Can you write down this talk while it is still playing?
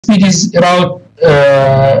speed is about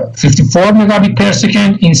 54 megabit per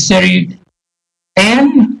second. In series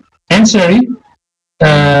N series,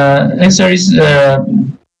 the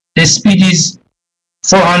speed is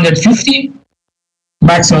 450.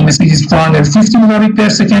 Maximum speed is 450 megabit per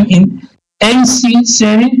second. In AC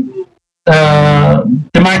series,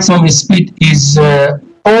 the maximum speed is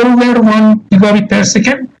over 1 gigabit per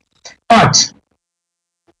second. But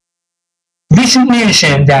we should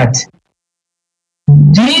mention that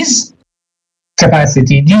these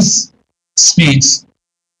capacity, these speeds,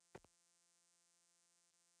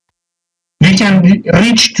 we can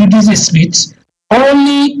reach to these speeds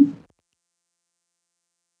only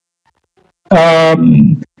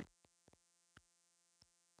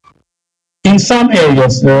in some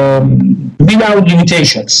areas without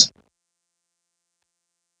limitations.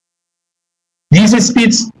 These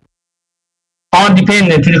speeds are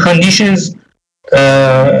dependent to the conditions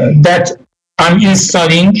that I'm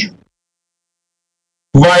installing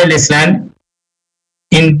wireless LAN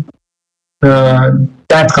in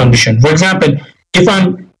that condition. For example, if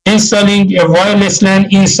I'm installing a wireless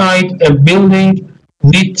LAN inside a building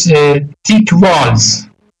with thick walls,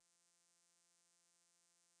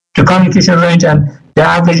 the communication range and the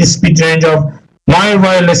average speed range of my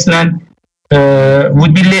wireless LAN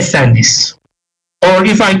would be less than this. Or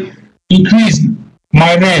if I increase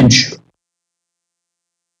my range,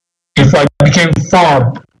 if I became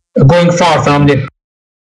going far from the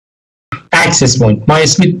access point, my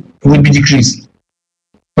speed will be decreased.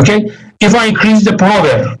 Okay? If I increase the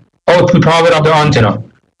power, output power of the antenna,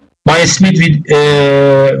 my speed will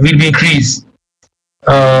be increased.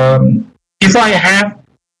 If I have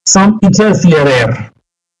some interferer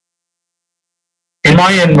in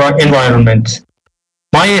my environment,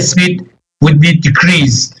 my speed would be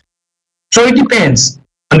decreased. So it depends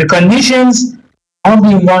on the conditions of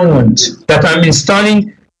the environment that I'm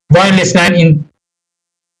installing wireless LAN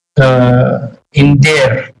in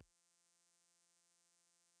there.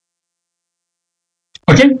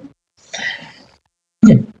 Okay?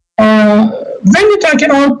 When we talk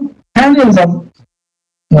about panels of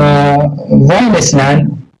wireless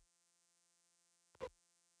LAN,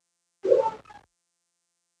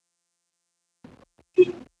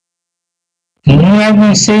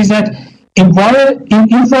 Newman says that in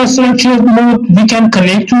infrastructure mode we can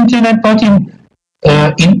connect to internet, but in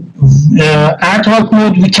ad hoc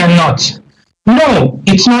mode we cannot. No,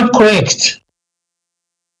 it's not correct,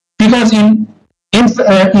 because in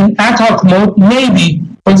ad hoc mode, maybe,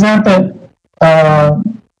 for example,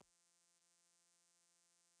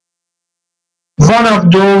 one of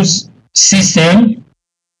those systems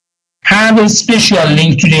have a special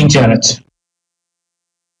link to the internet.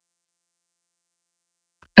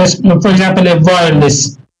 For example, a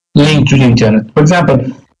wireless link to the internet. For example,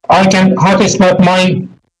 I can hotspot my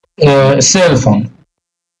cell phone,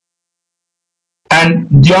 and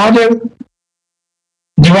the other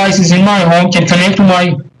devices in my home can connect to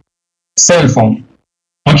my cell phone.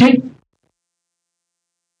 Okay?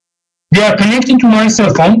 They are connecting to my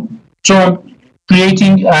cell phone, so I'm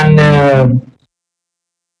creating an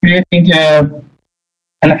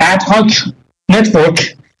ad hoc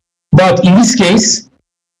network, but in this case,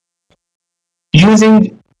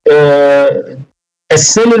 using a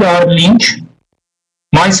cellular link,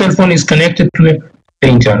 my cell phone is connected to the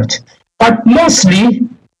internet. But mostly,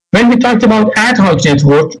 when we talk about ad hoc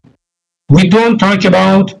network, we don't talk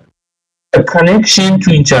about a connection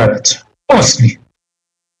to internet, mostly.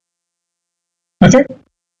 Okay?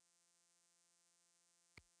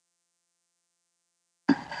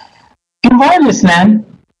 In wireless LAN,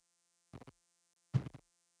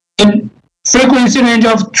 in frequency range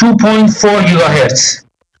of 2.4 gigahertz.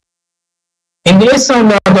 In the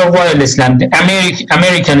standard of wireless LAN, the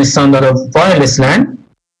American standard of wireless LAN,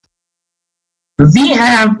 we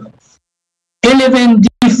have 11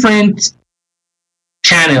 different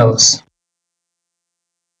channels.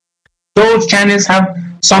 Those channels have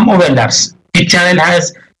some overlaps. Each channel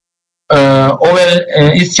has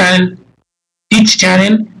each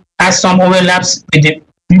channel has some overlaps with the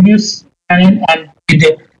previous channel and with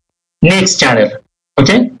the next channel.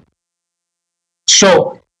 Okay,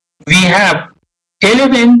 so we have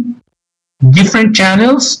 11 different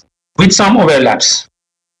channels with some overlaps.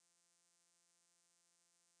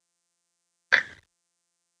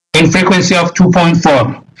 In frequency of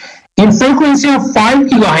 2.4. In frequency of 5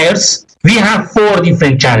 gigahertz, we have 4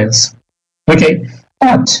 different channels. Okay,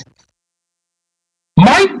 but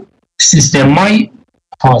my system, my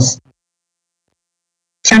host,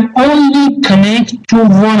 can only connect to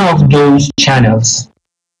one of those channels.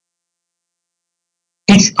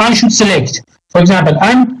 I should select. For example,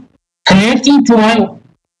 I'm connecting to my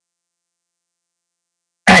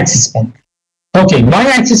access point. Okay, my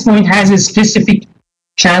access point has a specific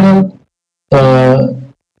channel,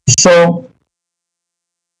 so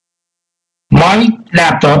my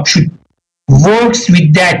laptop should works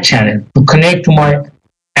with that channel to connect to my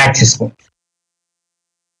access point.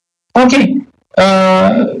 Okay,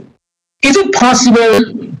 is it possible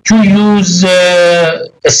to use a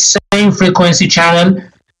same frequency channel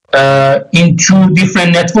in two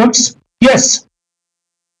different networks? Yes.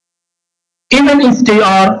 Even if they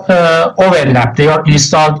are overlapped, they are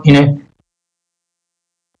installed in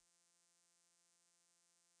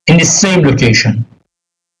the same location.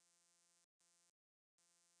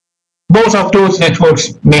 Both of those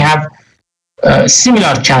networks may have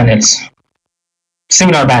similar channels,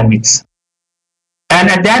 similar bandwidths, and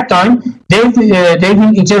at that time they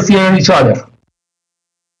will interfere with each other.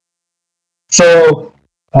 So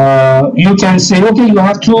you can say, okay, you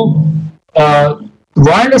have two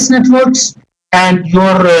wireless networks, and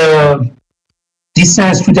your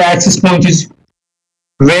distance to the access point is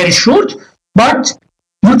very short, but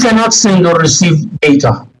you cannot send or receive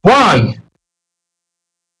data. Why?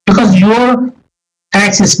 Because your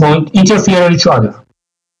access point interfere with each other.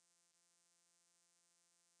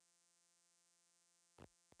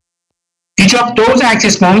 Each of those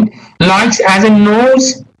access points likes as a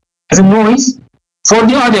noise for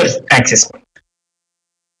the other access point,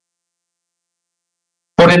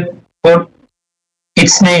 for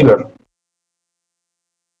its neighbor.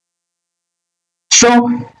 So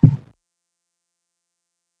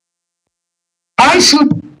I should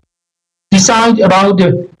decide about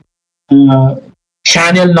the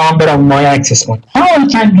channel number of my access point. How I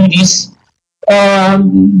can do this?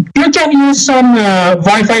 You can use some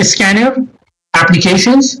Wi-Fi scanner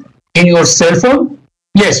applications in your cell phone.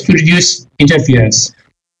 Yes, to reduce interference.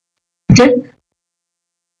 Okay.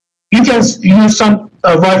 You can use some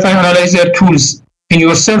Wi-Fi analyzer tools in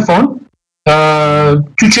your cell phone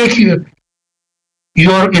to check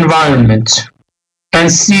your environment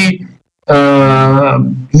and see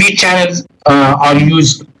which channels are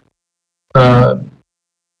used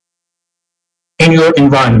in your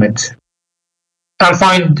environment, and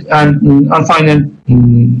find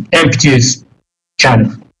an empty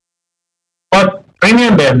channel. But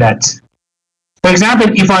remember that, for example,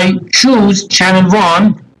 if I choose channel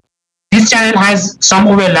 1, this channel has some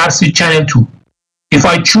overlaps with channel 2. If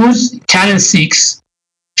I choose channel 6,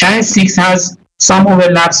 channel 6 has some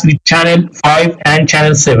overlaps with channel 5 and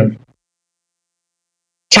channel 7.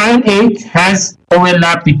 Channel 8 has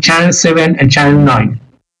overlap with channel 7 and channel 9.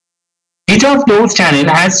 Each of those channels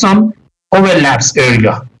has some overlaps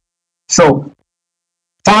area. So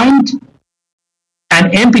find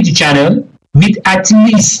an empty channel with at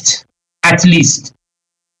least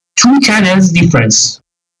 2 channels difference,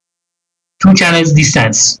 2 channels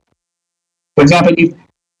distance. For example, if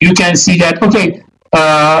you can see that, okay,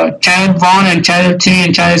 channel 1 and channel 3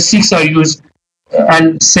 and channel 6 are used,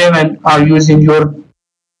 and 7 are used in your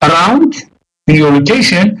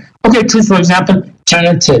location. Okay, choose, for example,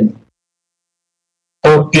 channel 10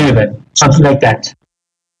 or 11, something like that.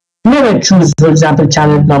 Never choose, for example,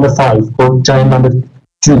 channel number 5 or channel number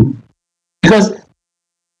 2, because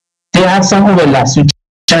they have some overlaps with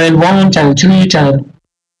channel 1, channel 3, channel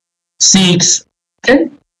 6. Okay?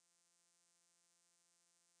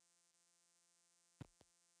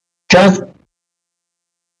 Just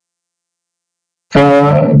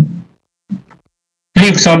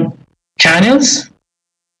leave some channels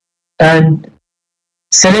and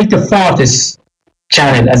select the farthest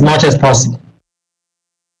channel as much as possible.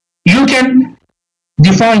 You can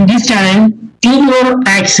define this channel in your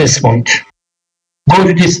access point. Go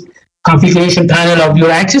to this configuration panel of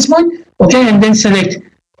your access point, okay, and then select,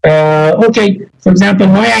 okay, for example,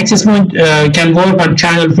 my access point can work on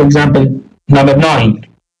channel, for example, number 9,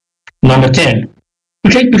 number 10.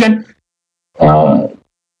 Okay, you can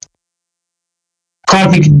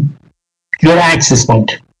configure your access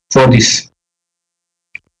point for this,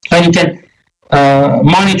 and you can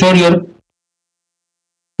monitor your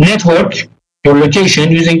network, your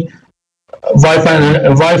location, using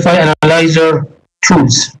Wi-Fi analyzer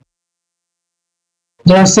tools.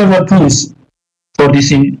 There are several tools for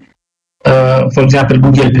this in, for example,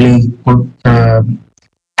 Google Play or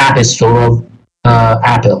App Store of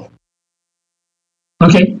Apple.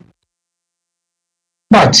 Okay,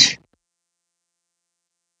 but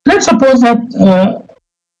let's suppose that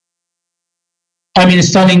I'm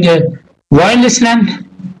installing a wireless LAN,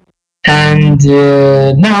 and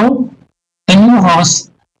now a new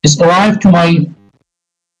host is arrived to my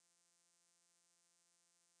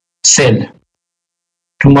cell,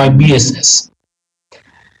 to my BSS,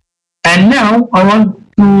 and now I want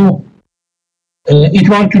to it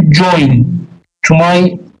want to join to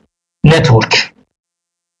my network.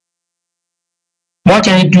 What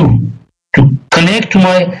can I do to connect to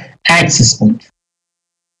my access point?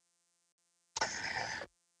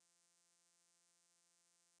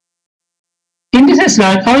 In this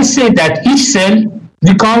slide, I said that each cell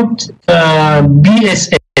we count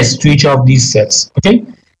BSS to each of these cells. Okay,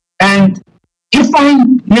 and if my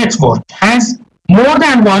network has more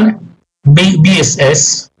than one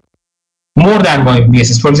BSS,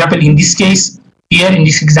 for example, in this case here in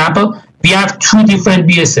this example, we have two different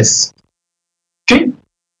BSS. Okay,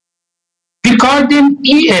 we call them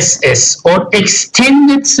ESS or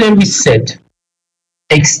extended service set.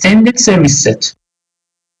 Extended service set.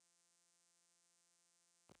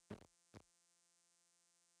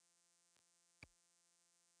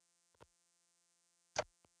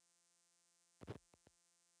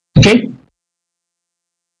 Okay,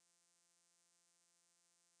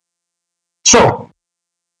 so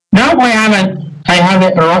now I have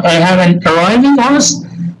an arriving host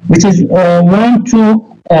which is want to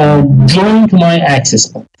join to my access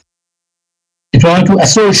point. It want to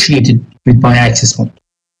associate it with my access point.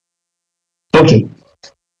 Okay,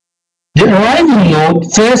 the arriving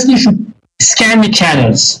node firstly should scan the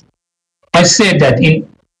channels. I said that in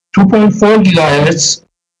 2.4 gigahertz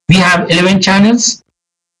we have 11 channels.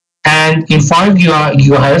 And in 5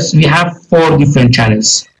 gigahertz, we have 4 different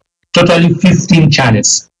channels, totally 15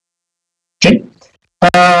 channels. Okay.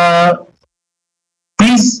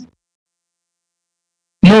 Please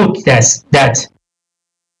note that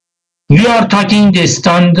we are talking the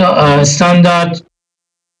standard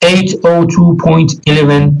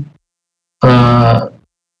 802.11,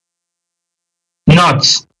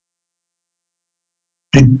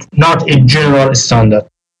 not a general standard.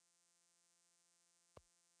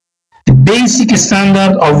 The basic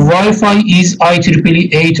standard of Wi-Fi is IEEE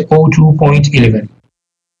 802.11.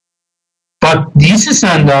 But this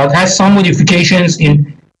standard has some modifications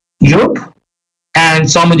in Europe and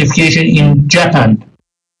some modification in Japan.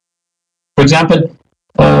 For example,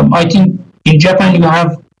 I think in Japan you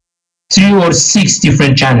have 3 or 6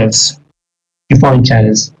 different channels, defined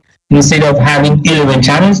channels. Instead of having 11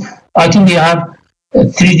 channels, I think they have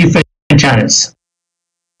 3 different channels.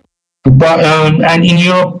 But, and in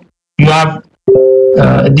Europe, you have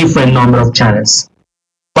a different number of channels.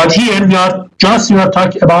 But here we are talking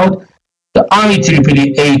about the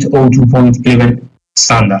IEEE 802.11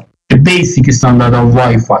 standard, the basic standard of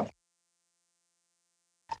Wi-Fi.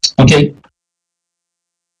 Okay.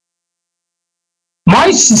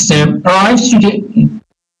 My system arrives to the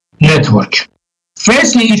network.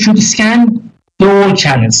 Firstly, it should scan the whole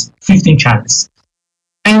channels, 15 channels,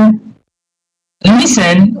 and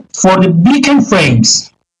listen for the beacon frames.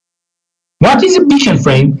 What is a beacon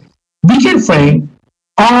frame? Beacon frame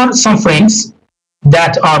are some frames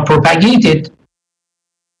that are propagated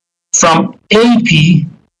from AP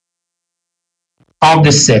of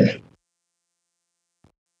the cell.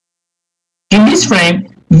 In this frame,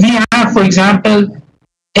 we have, for example,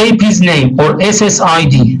 AP's name or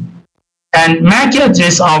SSID and MAC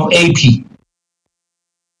address of AP.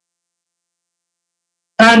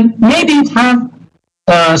 And maybe it have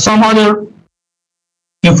some other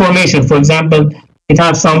information. For example, it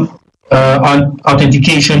has some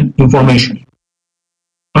authentication information.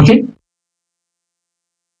 Okay.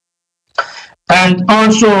 And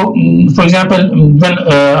also, for example, when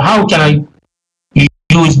how can I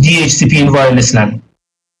use DHCP in wireless LAN?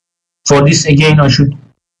 For this, again, I should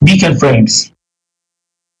beacon frames.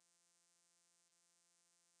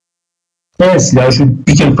 Firstly, I should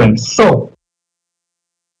beacon frames. So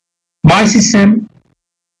my system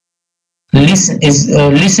is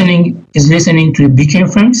listening to the beacon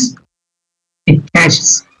frames. It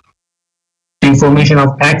catches the information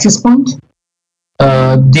of access point.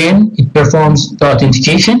 Then it performs the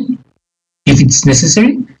authentication if it's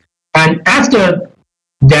necessary, and after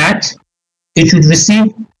that it should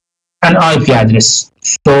receive an IP address.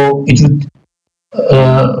 So it would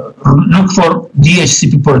look for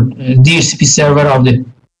DHCP server of the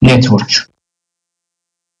network.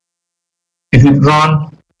 It would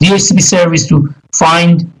run DHCP service to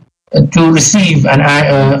find to receive an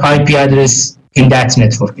IP address in that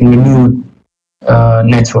network, in the new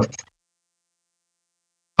network.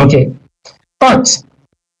 Okay, but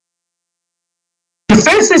the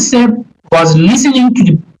first step was listening to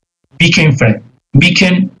the beacon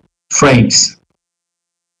frames.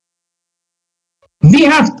 We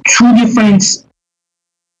have two different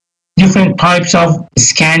types of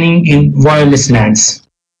scanning in wireless LANs: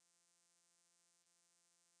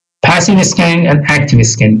 passive scanning and active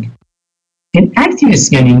scanning. In active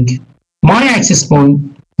scanning, my access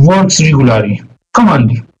point works regularly.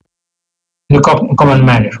 commonly, in a common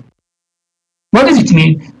manner. What does it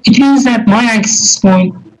mean? It means that my access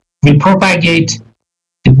point will propagate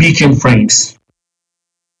the beacon frames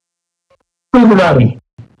regularly.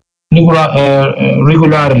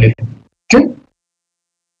 Okay.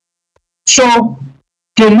 So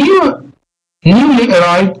the newly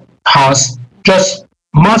arrived host just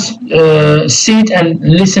must sit and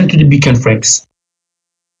listen to the beacon frames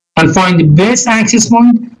and find the best access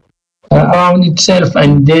point around itself,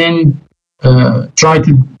 and then try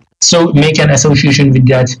to make an association with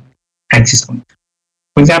that access point.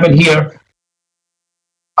 For example, here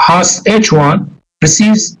host H1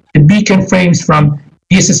 receives the beacon frames from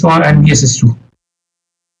BSS1 and BSS2.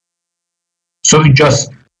 So it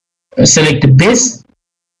just select the best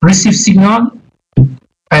receive signal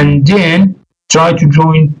and then try to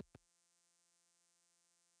join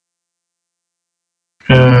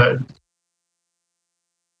to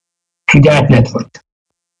that network.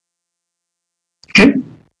 Okay,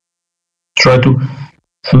 try to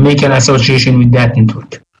make an association with that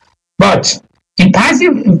network. But in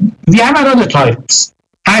passive, we have another types,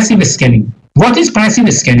 passive scanning. What is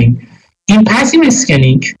passive scanning? In passive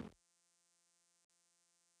scanning,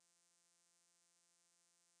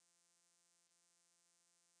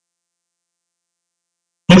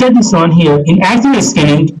 look at this one here. In active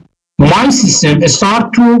scanning, my system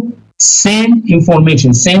start to send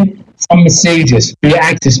information, send some messages to the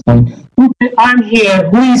access point. I'm here.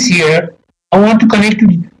 Who is here? I want to connect to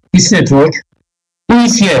this network. Who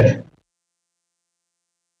is here?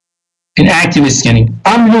 In active scanning,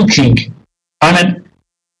 I'm looking. I'm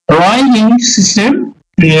arriving system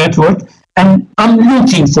to the network, and I'm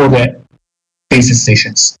looking for the base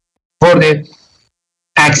stations, for the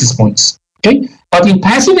access points. Okay, but in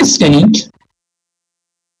passive scanning,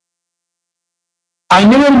 I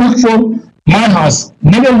never look for my host,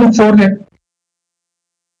 never look for the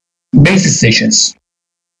base stations.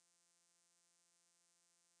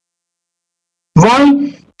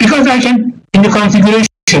 Why? Because I can, in the configuration,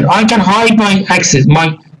 I can hide my access,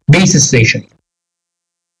 my base station.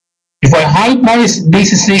 If I hide my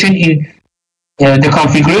base station in the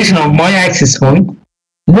configuration of my access point,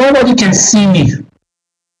 nobody can see me.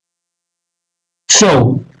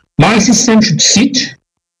 So my system should sit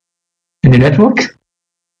in the network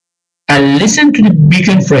and listen to the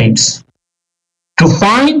beacon frames to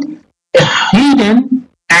find a hidden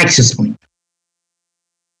access point.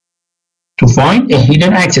 To find a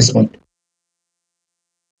hidden access point.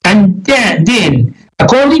 And then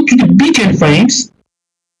according to the beacon frames,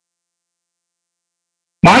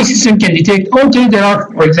 my system can detect, okay, there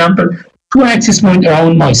are, for example, 2 access points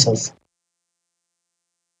around myself.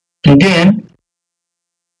 And then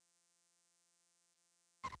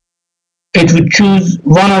it would choose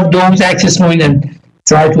one of those access points and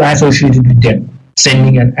try to associate it with them,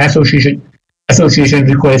 sending an association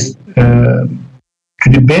request to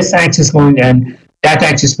the best access point, and that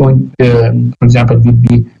access point, for example, would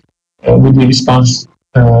be response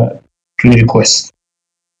to the request.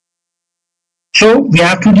 So we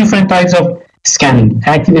have 2 different types of scanning: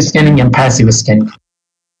 active scanning and passive scanning.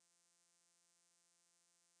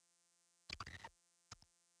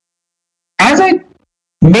 As I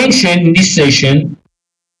mentioned in this session,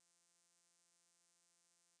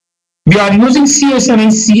 we are using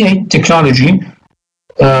CSMA technology,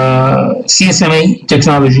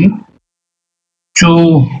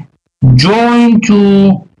 to join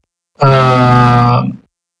to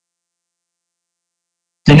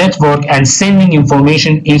the network and sending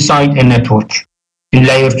information inside a network in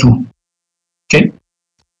layer 2. Okay,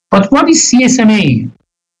 but what is CSMA?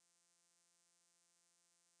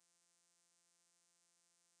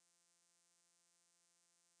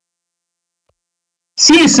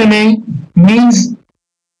 CSMA means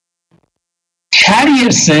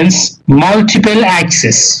carrier sense multiple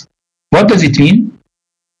access. What does it mean?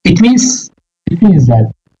 It means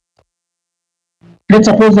that, let's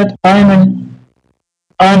suppose that I'm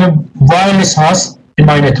a wireless host in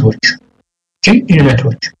my network. Okay, in a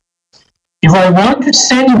network. If I want to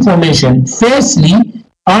send information, firstly,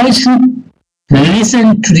 I should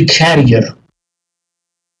listen to the carrier,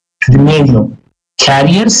 to the medium.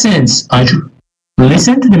 Carrier sense, I should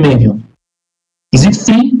listen to the medium. Is it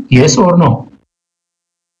free? Yes or no?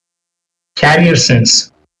 Carrier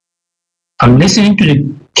sense. I'm listening to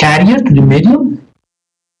the carrier, to the medium,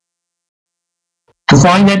 to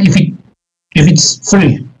find out if it's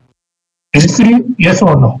free. Is it free? Yes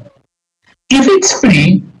or no? If it's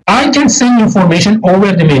free, I can send information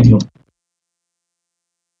over the medium.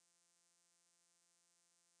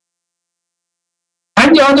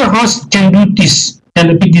 And the other host can do this and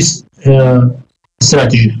repeat this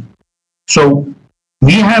strategy. So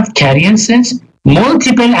we have carrier sense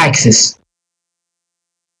multiple access.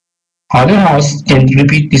 Other hosts can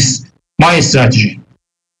repeat this my strategy.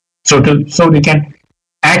 So they can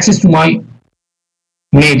access to my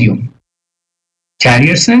medium.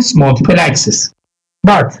 Carrier sense multiple access.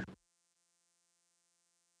 But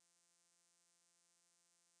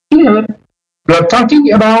here we are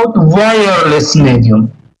talking about wireless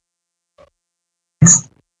medium. It's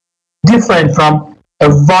different from a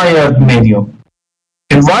wired medium.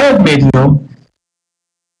 In wired medium,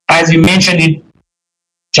 as we mentioned in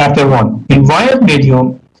chapter 1, in wired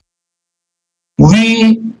medium,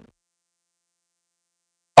 we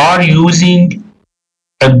are using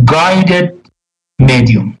a guided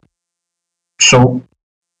medium. So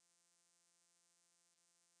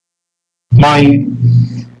my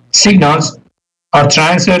signals are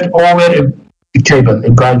transferred over a cable,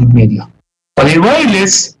 a guided medium. But in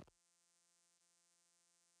wireless,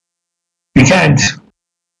 we can't.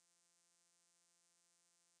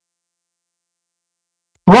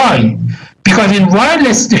 Why? Because in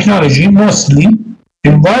wireless technology, mostly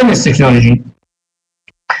in wireless technology,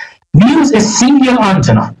 we use a single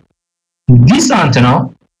antenna. This antenna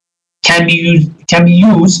can be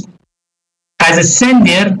used as a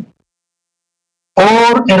sender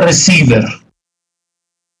or a receiver.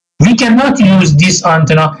 We cannot use this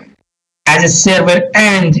antenna as a server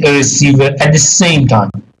and a receiver at the same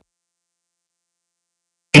time.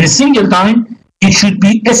 In a single time, it should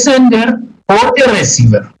be a sender or a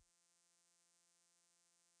receiver.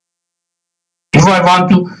 If I want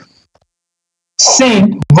to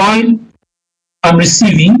send while I'm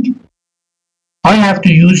receiving, I have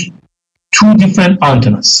to use two different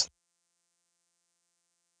antennas.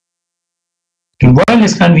 In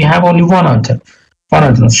wireless LAN, we have only one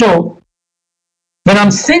antenna. So when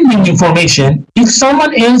I'm sending information, if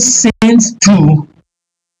someone else sends two,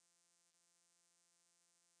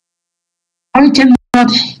 I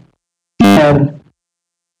cannot hear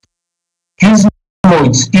his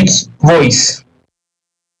voice, its voice,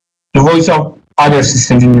 the voice of other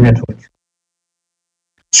systems in the network.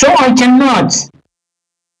 So I cannot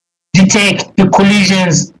detect the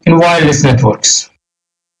collisions in wireless networks.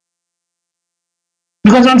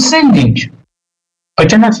 Because I'm sending, I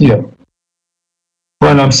cannot hear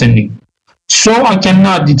when I'm sending. So I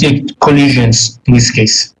cannot detect collisions in this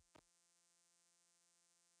case.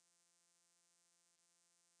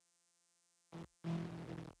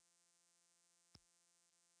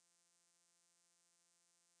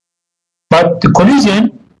 But the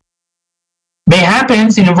collision may happen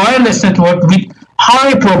in a wireless network with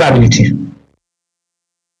high probability.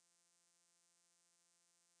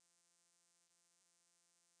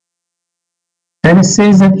 And it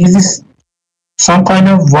says that is this some kind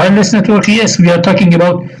of wireless network? Yes, we are talking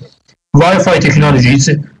about Wi-Fi technology.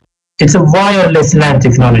 It's a wireless LAN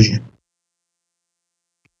technology.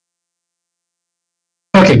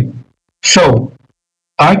 Okay, so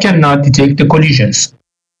I cannot detect the collisions.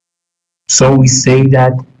 So we say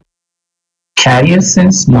that carrier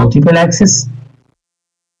sense multiple access,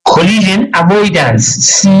 collision avoidance,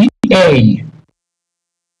 CA.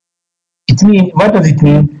 What does it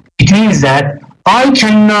mean? It means that I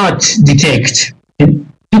cannot detect. In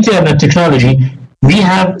Ethernet technology, we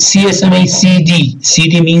have CSMA CD.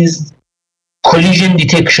 CD means collision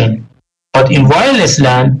detection. But in wireless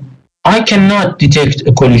LAN, I cannot detect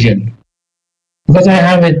a collision because I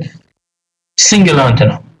have a single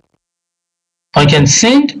antenna. I can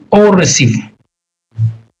send or receive.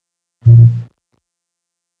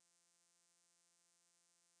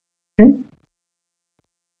 Okay.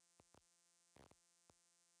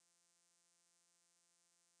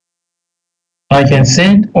 I can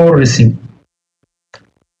send or receive.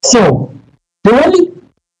 So the only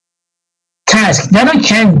task that I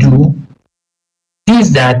can do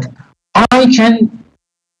is that I can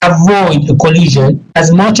avoid a collision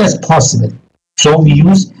as much as possible. So we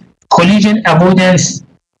use collision avoidance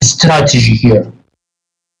strategy here.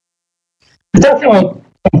 We talked about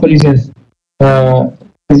collision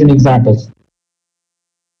examples.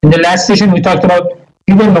 In the last session, we talked about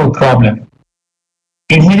hidden node problem.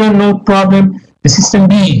 In hidden node problem, the system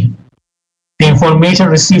B, the information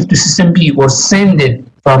received to system B or sent it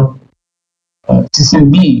from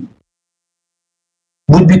system B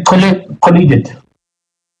would be collided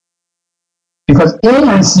because A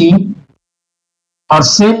and C are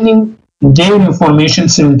sending their information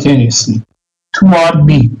simultaneously toward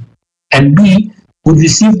B, and B would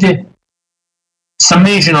receive the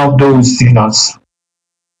summation of those signals.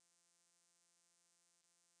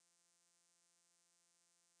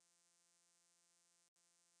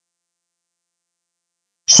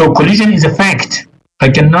 So collision is a fact. I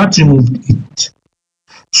cannot remove it.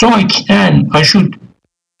 So I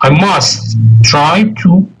must try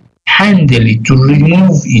to handle it, to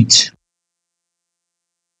remove it,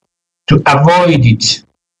 to avoid it.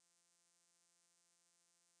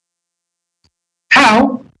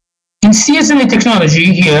 How? In CSMA technology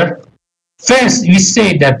here, first we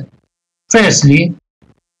say that firstly,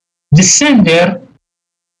 the sender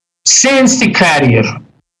sends the carrier.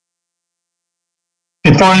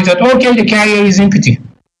 It finds that, okay, the carrier is empty.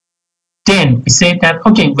 Then we say that,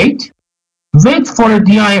 okay, wait for a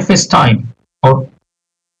DIFS time, or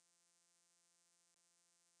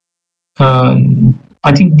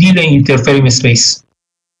I think delay interference space.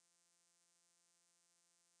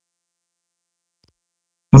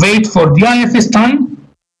 Wait for DIFS time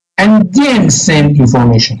and then send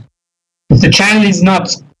information. If the channel is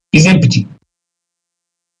empty,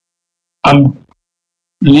 I'm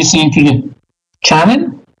listening to the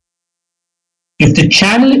channel. If the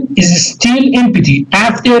channel is still empty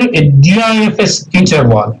after a DIFS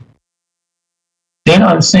interval, then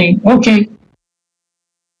I'm saying, okay,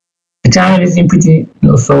 the channel is empty,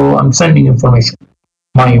 so I'm sending information,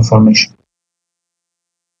 my information.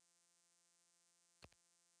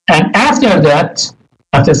 And after that,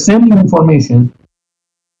 after sending information,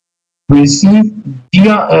 we receive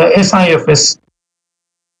SIFS.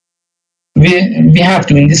 We have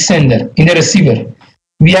to, in the sender, in the receiver,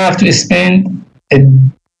 we have to spend a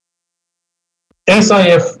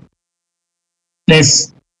SIF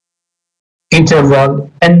less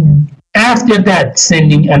interval, and after that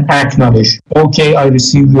sending an acknowledge. Okay, I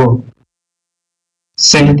received your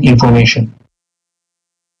sent information.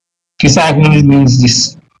 This acknowledge means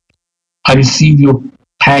this: I received your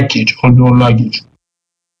package or your luggage.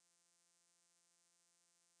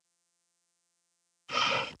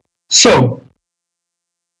 So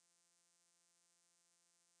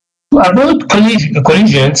to avoid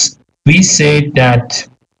collisions, we say that,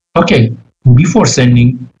 okay, before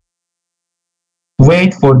sending,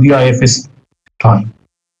 wait for DIFS time.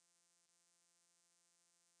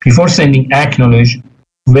 Before sending acknowledge,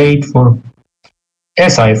 wait for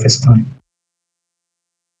SIFS time.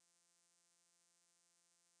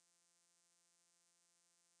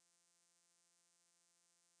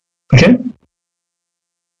 Okay?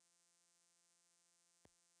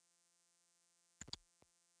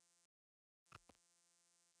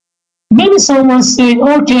 Maybe someone said,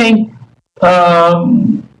 okay,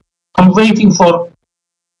 I'm waiting for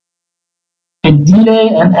a delay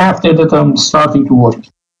and after that I'm starting to work.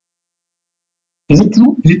 Is it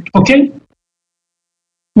true? Is it okay?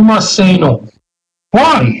 You must say no.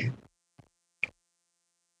 Why?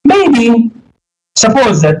 Maybe,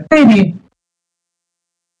 suppose that maybe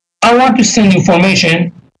I want to send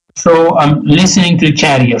information, so I'm listening to the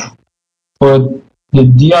carrier for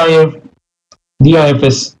the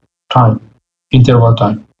DIFS time, interval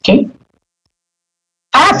time. Okay?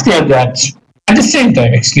 After that, at the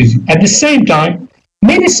same time,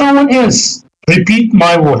 maybe someone else repeat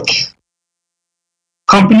my work.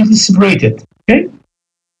 Completely separated. Okay?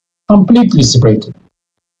 Completely separated.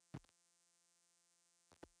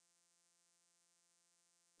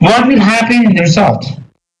 What will happen in the result?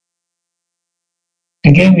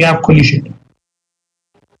 Again, we have collision.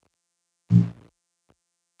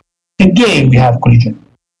 Again, we have collision.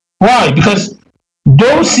 Why? Because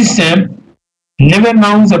those systems never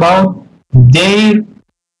knows about their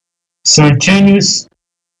simultaneous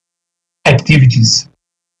activities.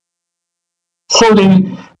 So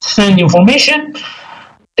they send information,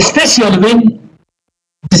 especially when,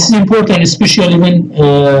 this is important, especially when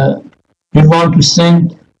we want to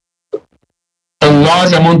send a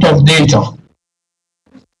large amount of data.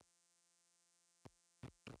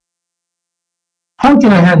 How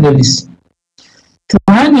can I handle this? To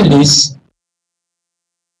handle this,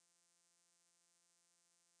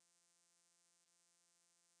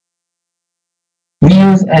 we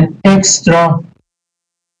use an extra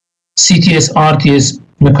CTS RTS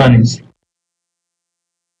mechanism.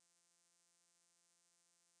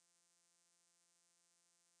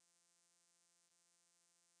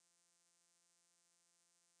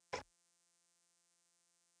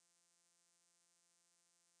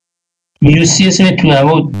 We use CSMA to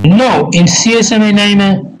avoid. No, in CSMA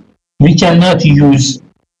 9 we cannot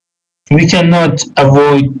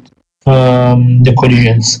avoid the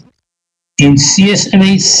collisions. In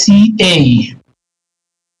CSMA CA,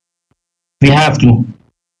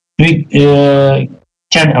 we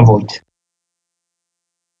can avoid.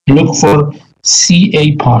 Look for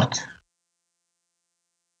CA part.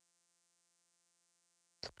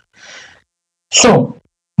 So,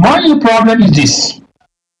 my new problem is this.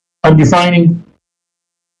 I'm defining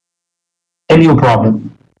a new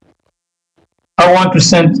problem. I want to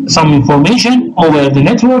send some information over the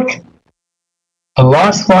network, a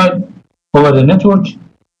large file over the network,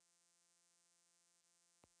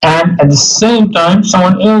 and at the same time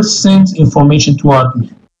someone else sends information toward me.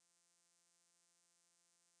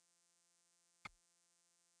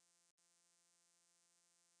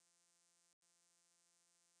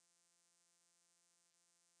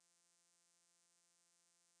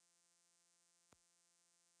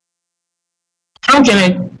 How can I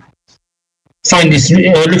find this?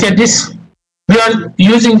 Look at this. We are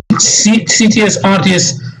using CTS RTS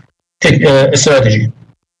strategy.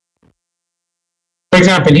 For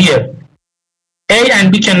example, here, A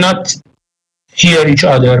and B cannot hear each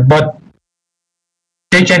other, but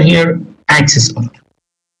they can hear access point,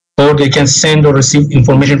 or they can send or receive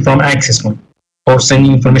information from access point, or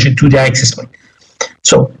sending information to the access point.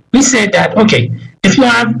 So we said that, okay, if you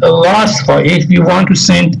have a large file, if you want to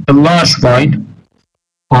send a large file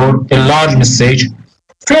or a large message,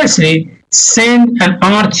 firstly, send an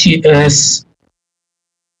RTS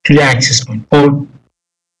to the access point or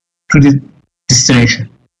to the destination.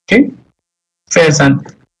 Okay.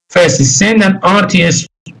 Firstly, send an RTS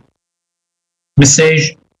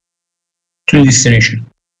message to the destination.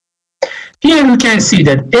 Here we can see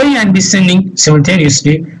that A and B sending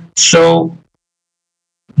simultaneously, so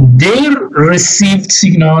their received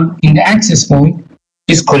signal in the access point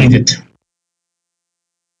is collided.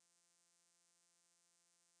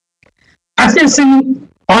 After sending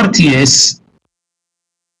RTS,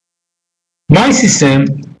 my system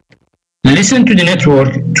listens to the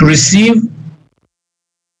network to receive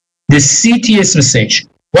the CTS message.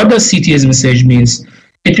 What does CTS message means?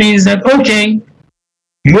 It means that, okay,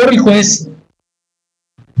 your request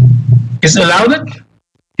is allowed.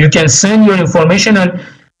 You can send your information, and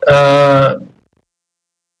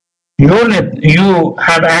you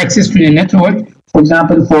have access to the network, for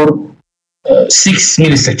example, for 6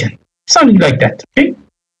 milliseconds, something like that. Okay.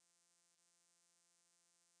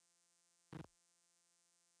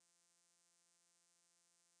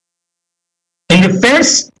 In the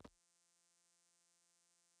first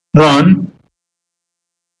run,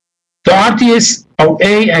 the RTS of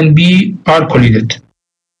A and B are collided.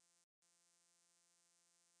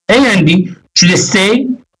 A and B should stay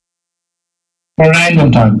for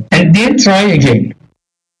random time and then try again.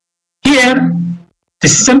 Here, the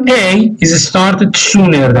system A is started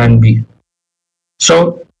sooner than B,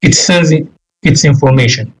 so it sends its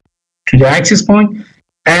information to the access point,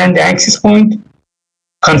 and the access point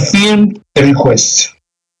confirmed the request.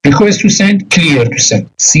 Request to send, clear to send.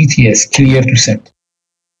 CTS, clear to send.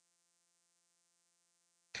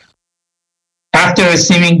 After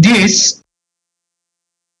receiving this,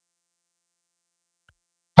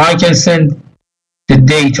 I can send the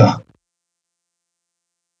data.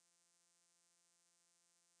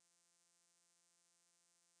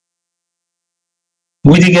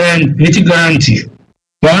 With a guarantee.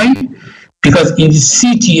 Why? Because in the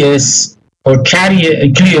CTS or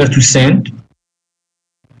carrier clear to send,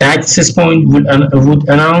 the access point would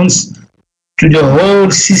announce to the whole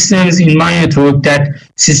systems in my network that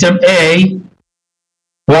system A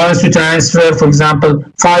wants to transfer, for example,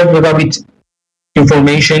 5 megabit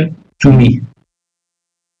information to me.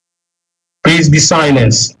 Please be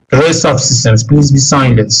silenced. The rest of systems, please be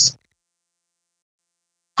silenced.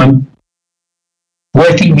 I'm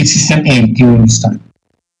working with system A during this time.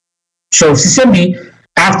 So system B,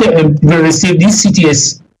 after we receive this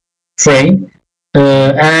CTS frame,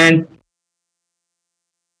 and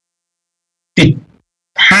it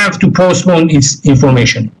have to postpone its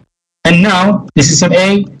information. And now the system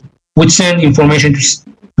A would send information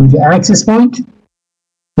to the access point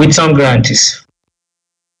with some guarantees.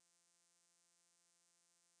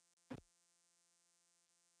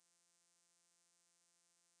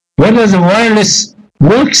 When does the wireless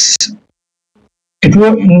works?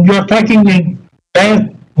 You're talking in layer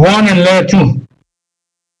 1 and layer 2.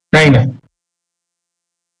 Naina.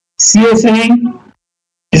 CSA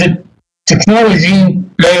is a technology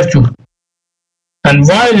layer 2, and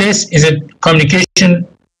wireless is a communication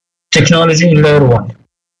technology in layer 1.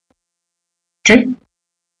 Okay?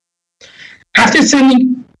 After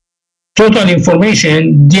sending total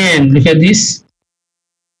information, then look at this.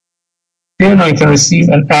 Then I can receive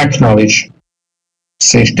an acknowledge.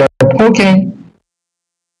 Say that, okay,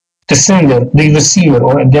 the sender, the receiver,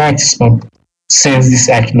 or the access point sends this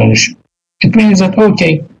acknowledge. It means that,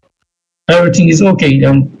 okay, everything is okay.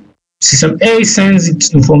 System A sends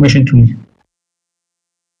its information to me.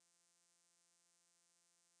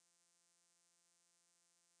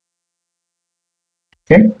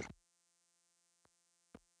 Okay.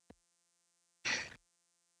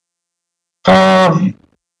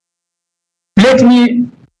 let me,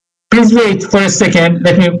 please wait for a second.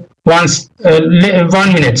 Let me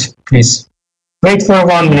 1 minute, please. Wait for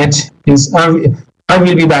 1 minute. Please, I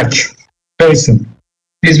will be back very soon.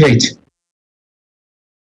 Please wait.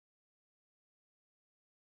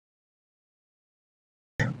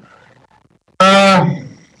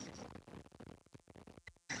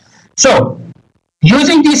 So,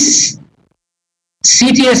 using this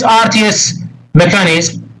CTS RTS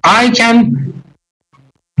mechanism, I can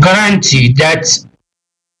guarantee that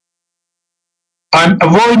I'm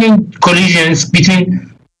avoiding collisions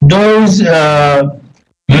between those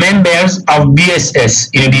members of BSS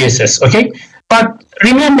in BSS. Okay, but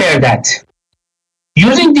remember that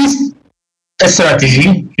using this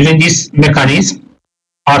strategy, using this mechanism,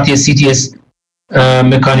 RTS CTS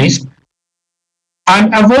mechanism,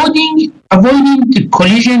 I'm avoiding the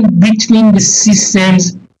collision between the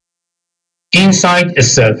systems inside a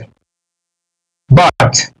cell.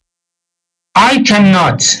 But I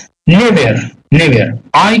cannot, never,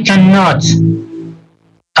 I cannot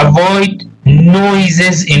avoid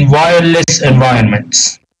noises in wireless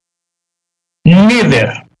environments.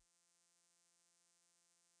 Never.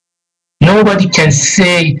 Nobody can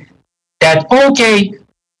say that, okay,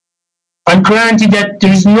 I'm granted that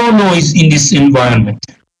there is no noise in this environment.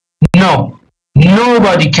 No,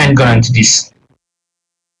 nobody can guarantee this.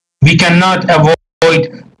 We cannot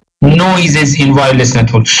avoid noises in wireless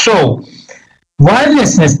networks. So,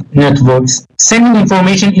 wireless networks, sending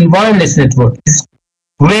information in wireless network is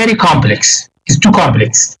very complex. It's too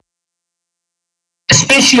complex.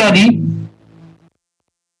 Especially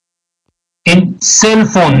in cell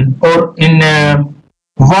phone or in a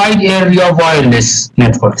wide area wireless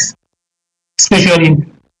networks. Especially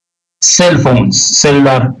in cell phones,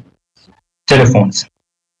 cellular telephones.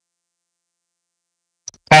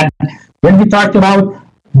 And when we talk about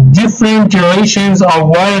different generations of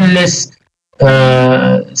wireless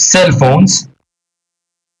cell phones,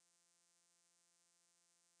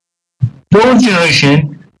 those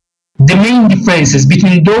generation, the main differences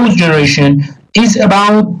between those generation is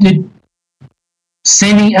about the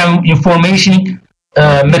sending information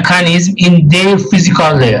mechanism in their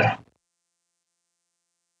physical layer.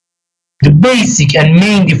 The basic and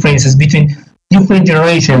main differences between different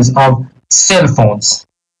generations of cell phones,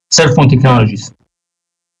 cell phone technologies,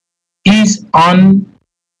 is on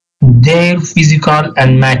their physical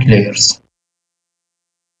and MAC layers,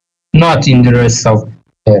 not in the rest of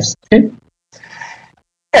layers. Okay?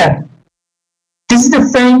 Yeah, this is the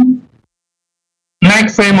frame,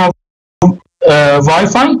 MAC frame of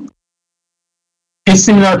Wi-Fi. It's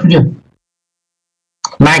similar to the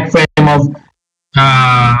MAC frame of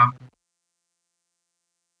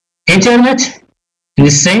Ethernet in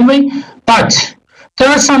the same way, but there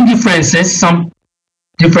are some differences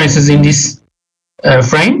in this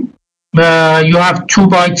frame. You have 2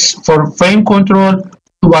 bytes for frame control, 2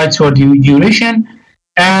 bytes for the duration,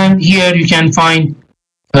 and here you can find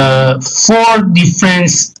 4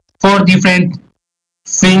 different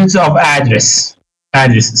fields of addresses.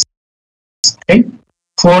 Okay,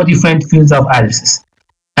 4 different fields of addresses,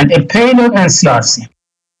 and a payload and CRC,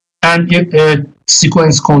 and a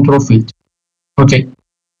sequence control field. Okay.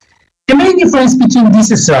 The main difference between this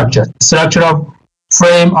structure of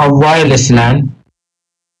frame of wireless LAN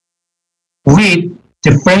with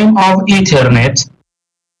the frame of Ethernet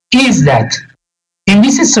is that in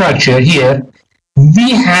this structure here,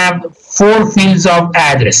 we have 4 fields of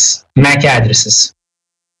address, MAC addresses.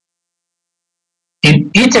 In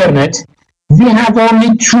Ethernet, we have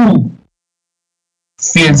only 2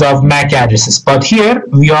 fields of MAC addresses, but here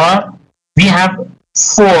we have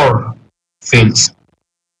 4 fields.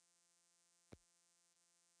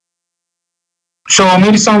 So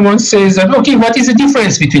maybe someone says that, okay, what is the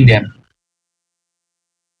difference between them?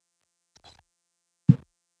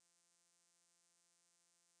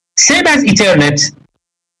 Same as Ethernet,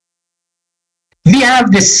 we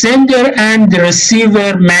have the sender and the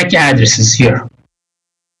receiver MAC addresses here.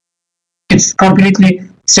 It's completely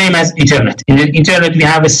same as Ethernet. In the Ethernet, we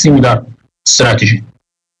have a similar strategy.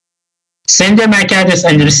 Sender MAC address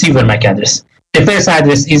and the receiver MAC address. The first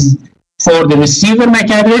address is for the receiver MAC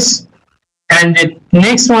address, and the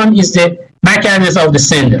next one is the MAC address of the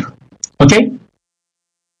sender. Okay?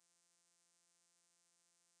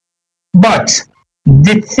 But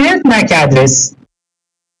the third MAC address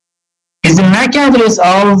is the MAC address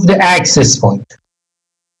of the access point.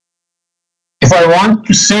 If I want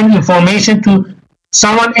to send information to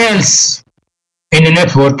someone else in the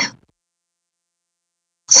network,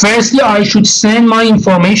 firstly I should send my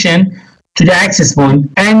information to the access point,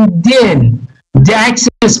 and then the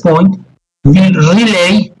access point will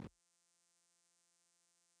relay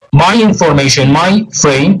my information, my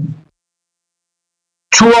frame,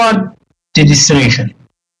 toward the destination.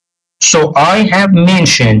 So I have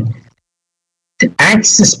mentioned the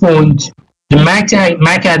access point, the MAC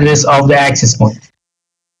address of the access point.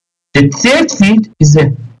 The third field is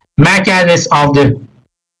the MAC address of the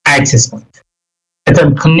access point that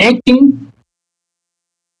I'm connecting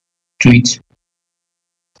to it.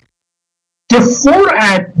 The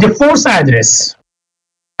fourth address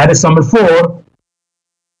number 4,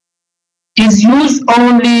 is used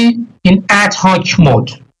only in ad hoc mode.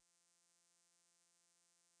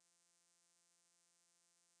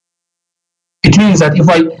 It means that if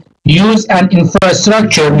I use an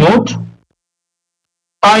infrastructure mode,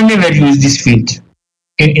 I never use this field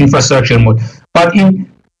in infrastructure mode. But in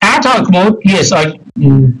ad hoc mode, yes, I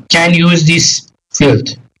can use this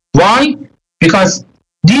field. Why? Because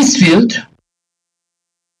this field,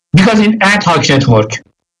 because in ad hoc network,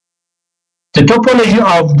 the topology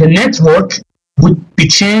of the network would be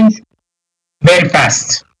changed very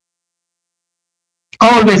fast.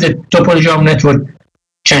 Always the topology of network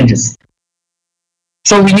changes.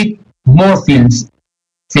 So we need more field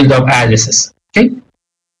of addresses. Okay.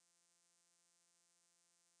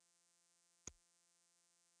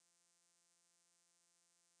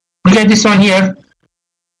 Look at this one here.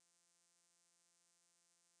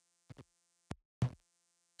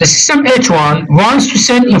 The system H1 wants to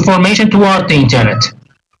send information toward the internet.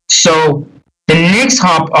 So the next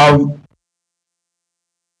hop of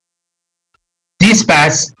this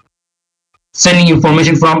path sending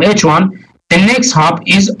information from H1, the next hop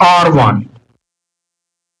is R1.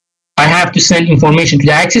 I have to send information to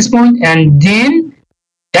the access point, and then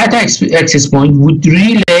that access point would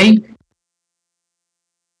relay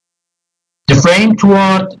the frame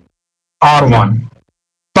toward R1.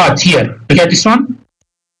 But here, look at this one.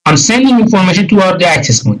 I'm sending information toward the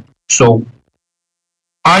access point. So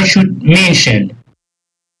I should mention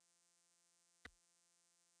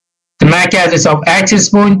the MAC address of access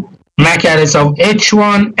point, MAC address of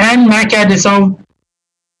H1, and MAC address of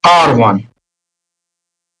R1.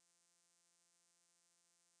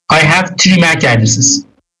 I have 3 MAC addresses.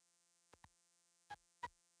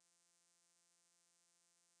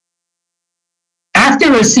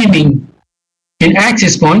 After receiving an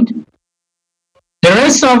access point, the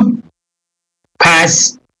rest of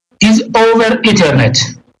path is over Ethernet,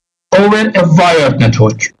 over a wired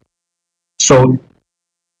network. So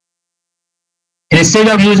instead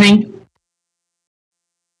of using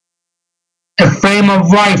a frame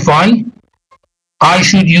of Wi-Fi, I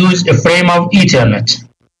should use a frame of Ethernet,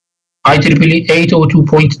 IEEE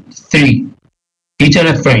 802.3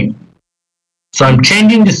 Ethernet frame. So I'm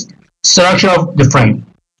changing the structure of the frame.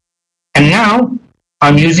 And now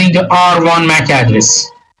I'm using the R1 MAC address.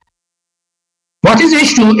 What is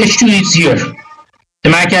H2? H2 is here. The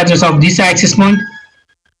MAC address of this access point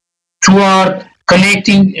toward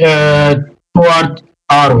connecting toward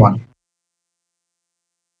R1.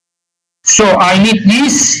 So I need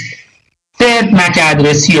this third MAC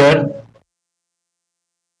address here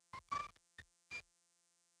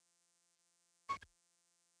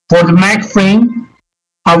for the MAC frame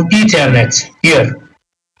of Ethernet here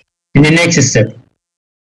in the next step.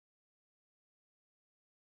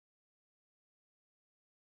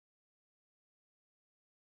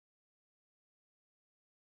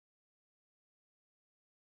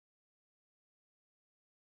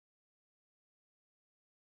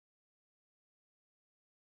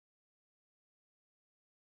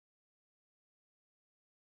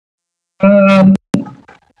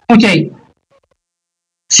 Okay,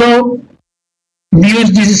 so we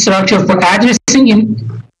use this structure for addressing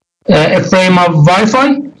in a frame of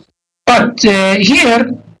Wi-Fi, but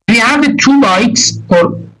here we have the 2 bytes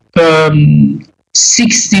or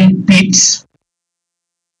 16 bits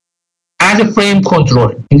as a frame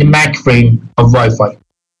control in the MAC frame of Wi-Fi.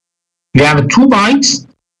 We have a 2 bytes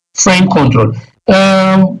frame control.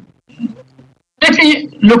 Let me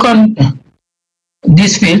look on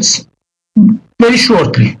these fields very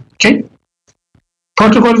shortly. Okay.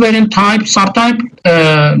 Protocol variant type, subtype.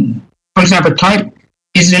 For example, type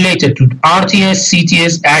is related to RTS,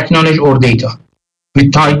 CTS, acknowledge, or data. We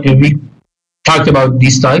talked about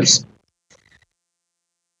these types.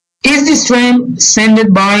 Is this frame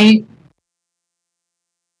sent by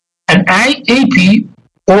an AP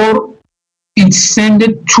or it's sent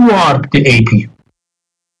toward the AP?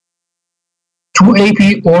 To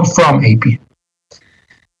AP or from AP?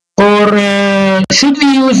 Or should we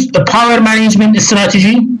use a power management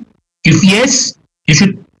strategy? If yes, you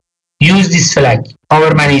should use this flag,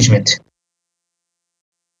 power management.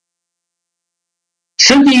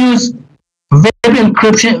 Should we use web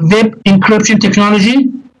encryption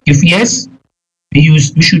technology? If yes, we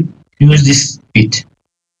should use this bit.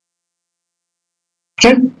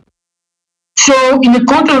 Okay. So in the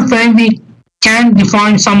control frame, we can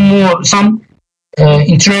define some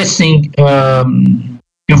interesting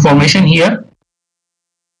information here.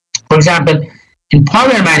 For example, in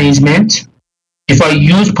power management, if I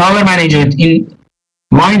use power management in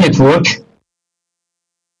my network,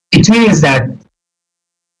 it means that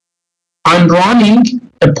I'm running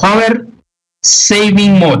a power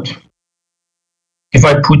saving mode. If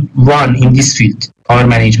I put 1 in this field, power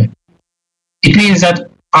management, it means that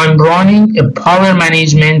I'm running a power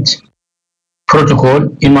management protocol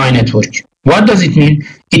in my network. What does it mean?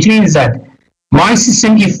 It means that my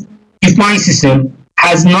system, if my system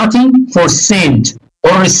has nothing for send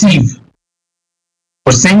or receive,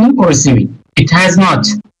 for sending or receiving, it has not.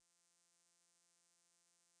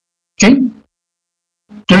 Okay?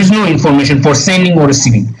 There is no information for sending or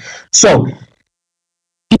receiving. So,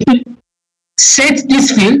 if we set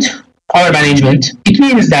this field, power management, it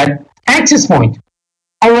means that access point,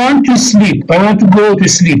 I want to sleep, I want to go to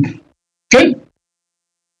sleep. Okay?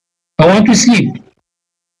 I want to sleep.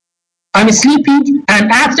 I'm sleeping,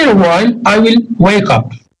 and after a while, I will wake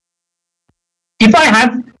up. If I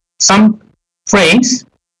have some frames,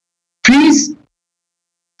 please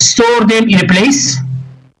store them in a place.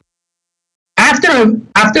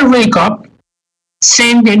 After wake up,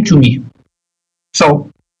 send them to me.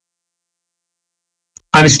 So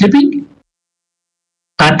I'm sleeping,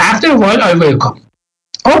 and after a while I wake up.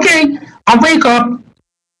 Okay, I wake up.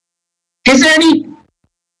 Is there any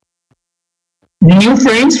new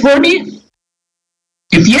frames for me?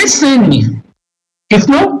 If yes, send me. If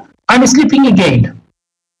no, I'm sleeping again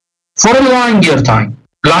for a longer time,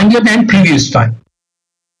 longer than previous time.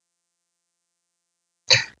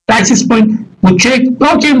 The access point would check,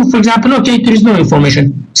 okay, for example, okay, there is no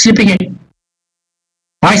information, sleep again.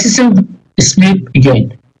 My system sleep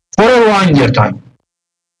again for a longer time,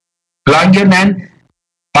 longer than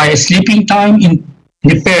my sleeping time in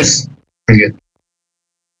the first period.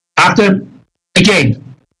 After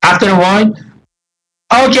a while,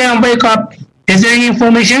 okay, I wake up. Is there any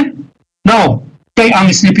information? No. Okay,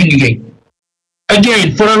 I'm sleeping again.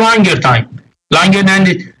 Again, for a longer time, longer than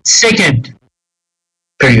the second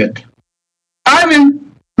period. I will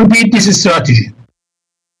repeat this strategy.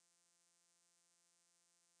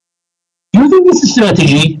 Using this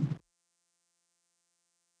strategy,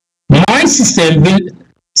 my system will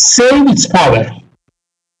save its power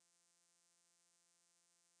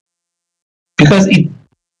because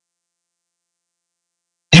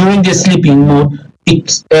during the sleeping mode,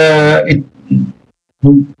 it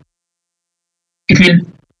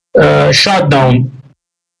will shut down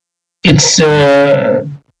its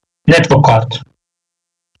network card.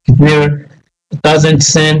 It doesn't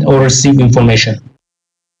send or receive information.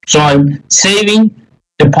 So I'm saving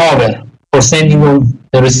the power for sending or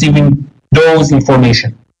receiving those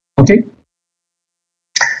information. Okay,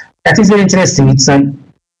 that is very interesting. It's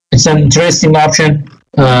an interesting option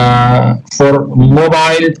for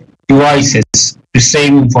mobile devices to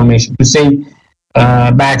save information, to save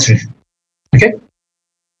battery. Okay.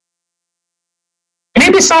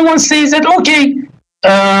 Maybe someone says that, okay,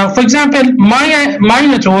 for example, my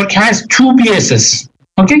network has 2 BSS.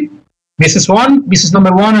 Okay, BSS 1, BSS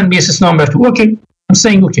number 1, and BSS number 2. Okay, I'm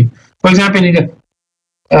saying okay. For example,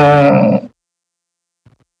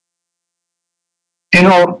 in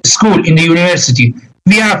our school, in the university,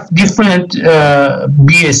 we have different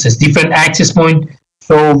BSS, different access point.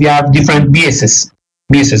 So we have different BSS.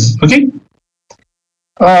 Okay.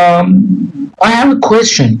 I have a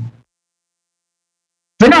question.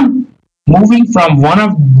 When I'm moving from one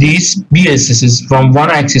of these BSSs from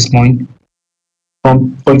one access point,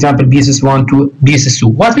 from, for example, BSS 1 to BSS 2,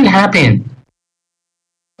 what will happen?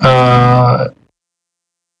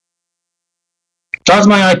 Does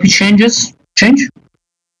my IP change?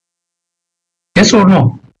 Yes or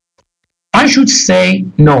no? I should say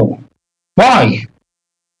no. Why?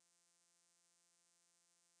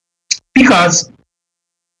 Because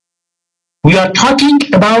we are talking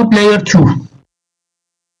about layer 2.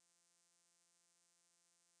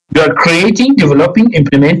 We are creating, developing,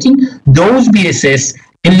 implementing those BSS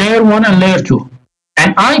in layer 1 and layer 2.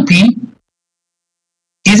 And IP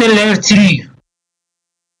is a layer 3.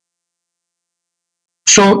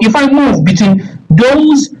 So if I move between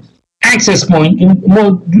those access points,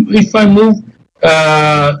 if I move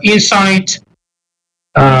inside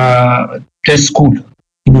the school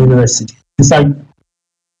in the university, inside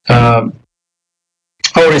our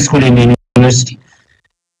school in the university,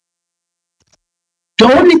 the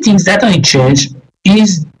only things that I change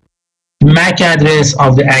is the MAC address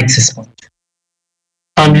of the access point.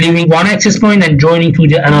 I'm leaving one access point and joining to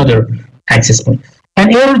the another access point,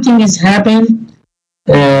 and everything is happens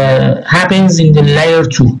in the layer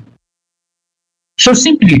 2. So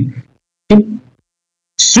simply, in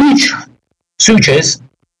switches,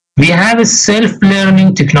 we have a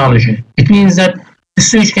self-learning technology. It means that the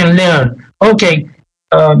switch can learn. Okay,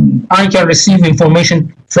 I can receive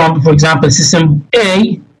information from, for example, system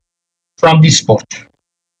A from this port,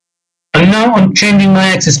 and now I'm changing my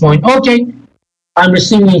access point. Okay, I'm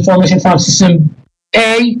receiving information from system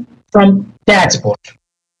A from that port.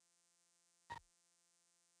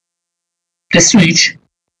 The switch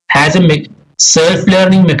has a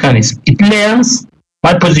self-learning mechanism. It learns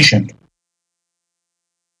my position.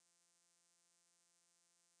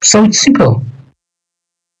 So it's simple.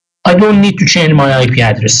 I don't need to change my IP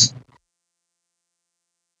address.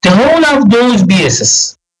 The whole of those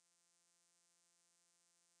BSS,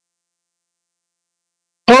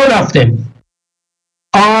 all of them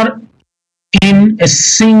are in a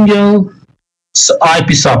single IP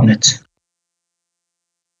subnet.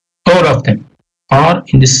 All of them are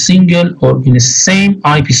in the single or in the same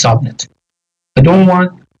IP subnet. I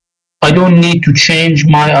don't need to change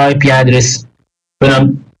my IP address when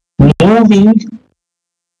I'm moving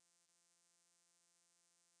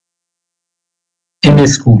in the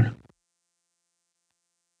school.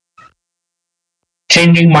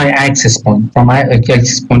 Changing my access point from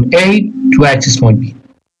access point A to access point B.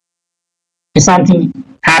 If something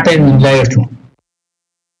happened in layer 2.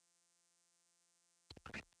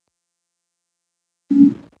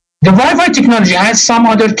 The Wi-Fi technology has some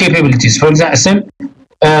other capabilities. For example,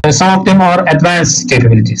 some of them are advanced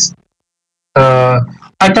capabilities.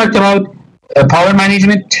 I talked about power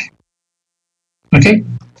management, okay,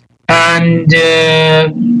 and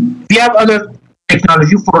we have other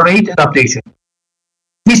technology for rate adaptation.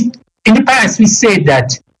 In the past, we said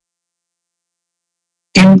that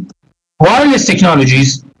in wireless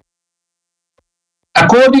technologies,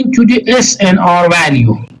 according to the SNR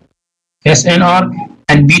value, SNR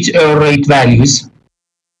and bit error rate values,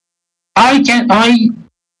 I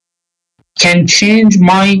can change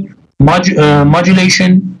my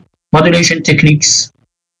modulation techniques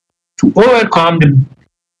to overcome the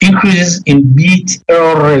increases in bit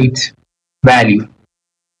error rate value,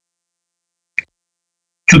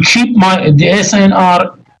 to keep the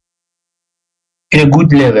SNR in a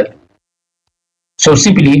good level. So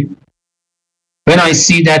simply, when I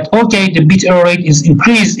see that, okay, the bit error rate is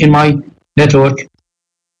increased in my network,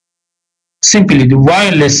 simply the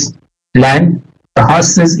wireless LAN, the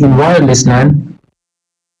hosts in wireless LAN,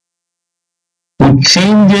 would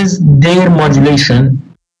changes their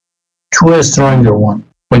modulation to a stronger one.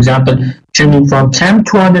 For example, changing from CAM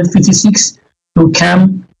 256 to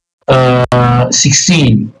CAM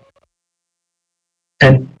 16,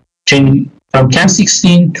 and changing from CAM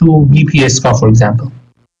 16 to BPSK, for example.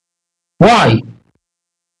 Why?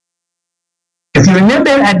 If you remember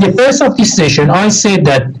at the first of this session, I said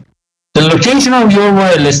that the location of your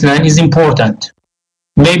wireless LAN is important.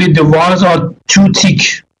 Maybe the walls are too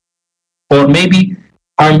thick, or maybe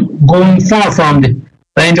I'm going far from the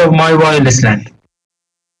range of my wireless LAN.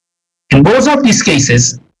 In both of these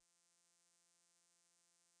cases,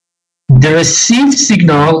 the received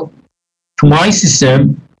signal to my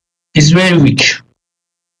system is very weak.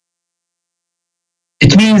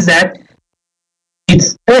 It means that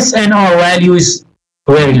its SNR value is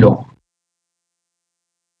very low.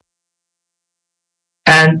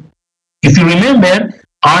 And if you remember,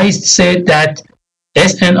 I said that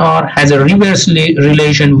SNR has a reverse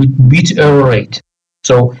relation with bit error rate.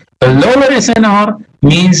 So a lower SNR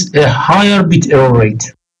means a higher bit error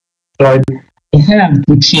rate. So I have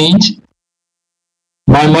to change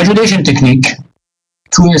my modulation technique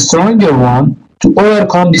to a stronger one to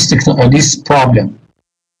overcome this problem.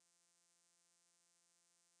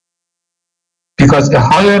 Because a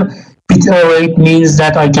higher bit error rate means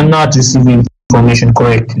that I cannot receive information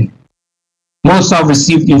correctly. Most of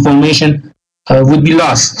received information would be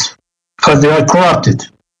lost because they are corrupted.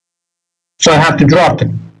 So I have to drop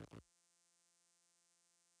them.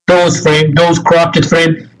 Those corrupted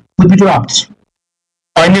frames would be dropped.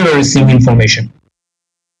 I never receive information.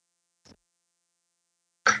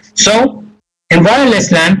 So in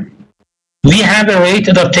wireless LAN, we have a rate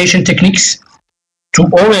adaptation techniques to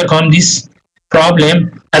overcome this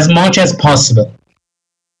problem as much as possible.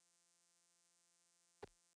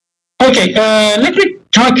 Okay, let me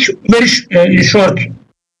talk very short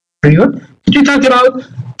period. Let me talk about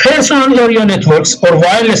personal area networks or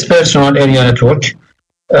wireless personal area network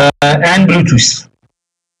and Bluetooth.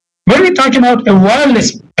 When we talk about a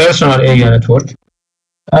wireless personal area network,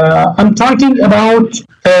 I'm talking about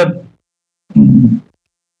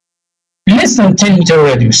less than 10 meter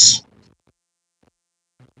radius.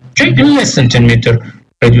 Okay, in less than 10 meter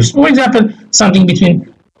radius. For example, something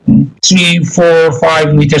between 3, 4,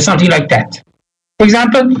 5 meters, something like that. For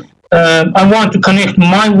example, I want to connect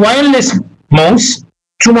my wireless mouse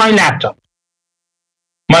to my laptop,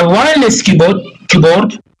 my wireless keyboard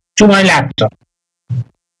to my laptop.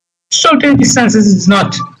 So the distances is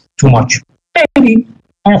not too much. Maybe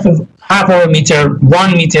half of a meter,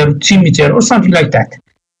 1 meter, 2 meter, or something like that.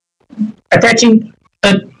 Attaching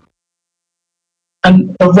a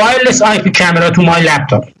wireless IP camera to my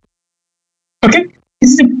laptop. Okay,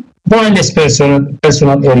 this is a wireless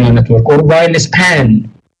personal area network, or wireless PAN.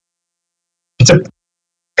 It's a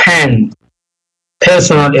PAN,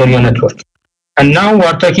 personal area network. And now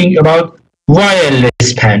we're talking about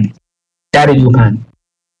wireless PAN, WPAN.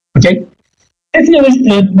 Okay,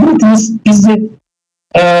 Bluetooth is the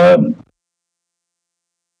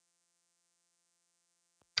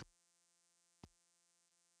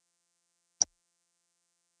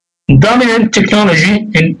dominant technology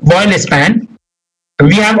in wireless PAN.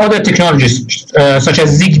 We have other technologies such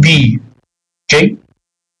as Zigbee. Okay,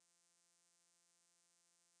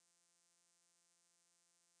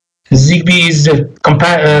 Zigbee is a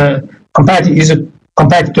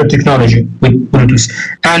competitor technology with Bluetooth,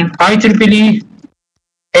 and IEEE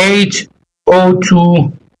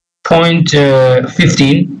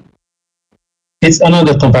 802.15 is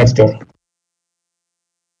another competitor.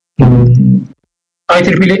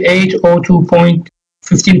 IEEE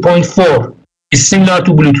 802.15.4 is similar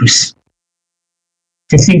to Bluetooth.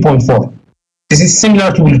 15.4. This is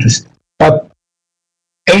similar to Bluetooth, but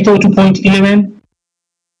 802.11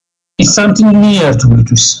 is something near to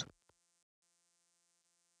Bluetooth.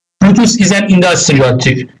 Bluetooth is an industrial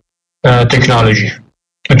technology.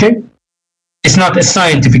 Okay, it's not a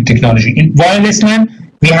scientific technology. In wireless LAN,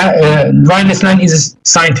 we have wireless LAN is a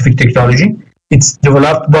scientific technology. It's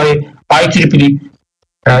developed by IEEE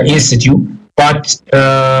Institute, but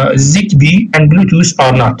Zigbee and Bluetooth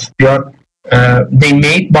are not. They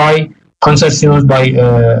made by consortiums by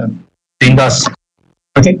the industry.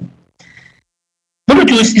 Okay,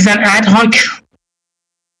 Bluetooth is an ad hoc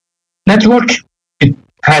network. It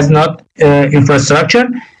has not infrastructure.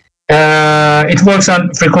 It works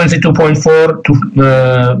on frequency 2.4 to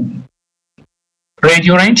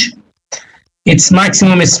radio range. Its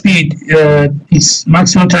maximum speed, its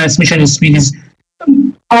maximum transmission speed is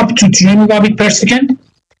up to 3 megabit per second,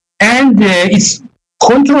 and its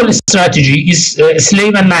control strategy is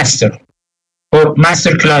slave and master, or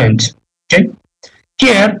master client. Okay,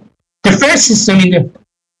 here the first system in the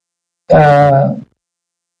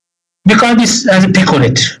we call this as a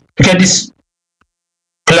piconet. We call this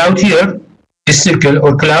cloud here, this circle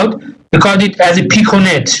or cloud, we call it as a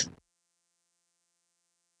piconet.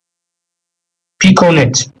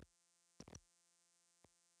 Piconet.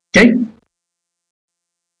 Okay.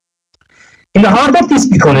 In the heart of this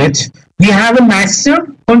piconet, we have a master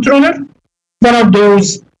controller, one of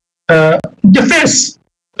those, the first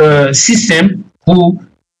system who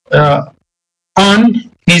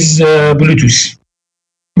on his Bluetooth.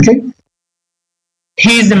 Okay,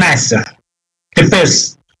 he is the master, the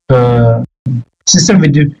first system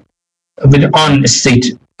with the on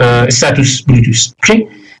state status Bluetooth. Okay,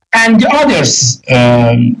 and the others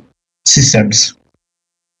systems,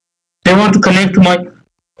 they want to connect to my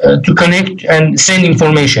to connect and send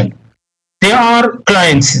information. They are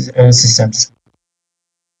client systems.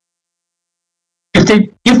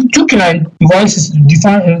 If two client devices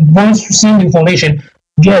wants to send information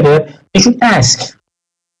together, they should ask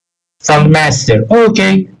from the master.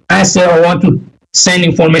 Okay, master, I want to send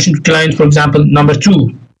information to client, for example, number 2,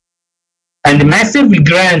 and the master will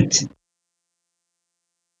grant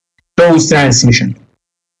those transmission.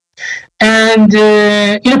 And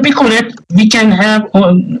in a piconet, we can have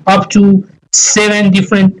up to 7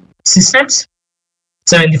 different systems,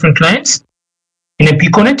 7 different clients in a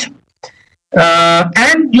piconet.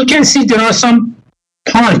 And you can see there are some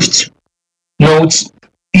parked nodes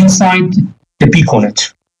inside the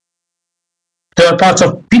piconet. They are parts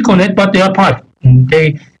of piconet, but they are parked.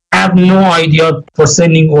 They have no idea for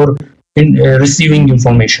sending or receiving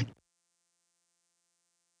information.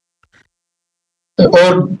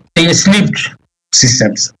 Or they slept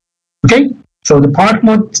systems. Okay, so the park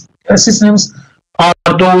mode systems are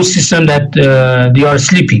those systems that they are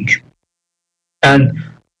sleeping, and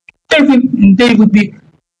they would be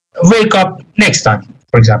wake up next time,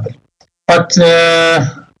 for example. But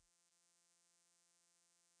the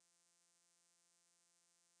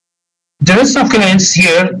rest of clients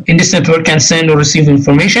here in this network can send or receive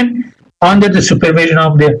information under the supervision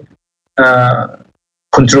of the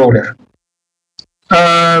controller.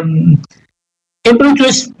 In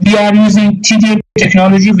Bluetooth, we are using TDM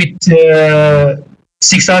technology with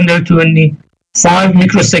 625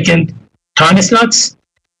 microsecond time slots,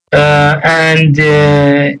 and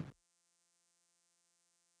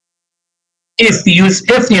if we use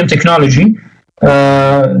FDM technology,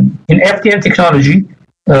 in FDM technology,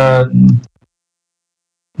 the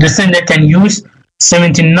sender can use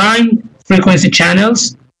 79 frequency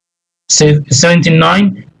channels,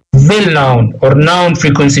 79 well-known or known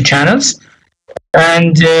frequency channels,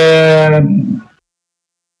 and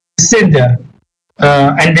sender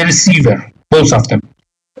and the receiver, both of them,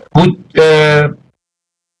 would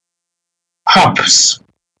hops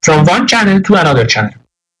from one channel to another channel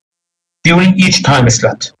during each time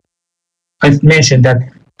slot. I mentioned that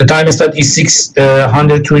the time slot is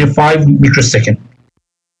 625 microseconds.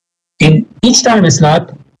 In each time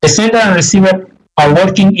slot, the sender and receiver are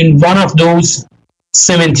working in one of those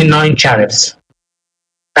 79 channels.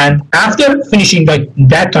 And after finishing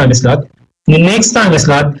that time slot, the next time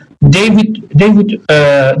slot, they will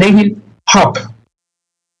hop.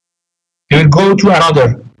 They will go to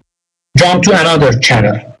another, jump to another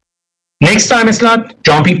channel. Next time slot,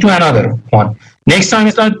 jumping to another one. Next time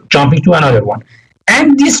slot, jumping to another one.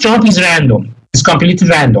 And this jump is random. It's completely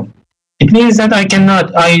random. It means that I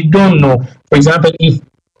don't know, for example, if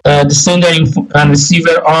the sender and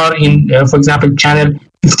receiver are in, for example, channel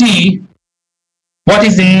 50, what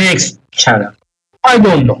is the next channel? I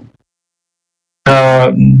don't know.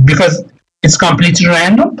 Because it's completely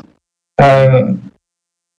random.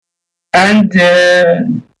 And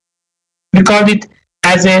we call it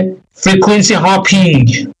as a frequency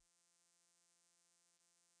hopping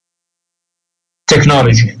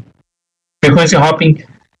technology. Frequency hopping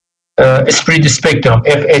spread spectrum,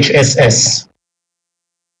 FHSS.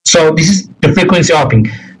 So this is the frequency hopping.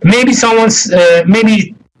 Maybe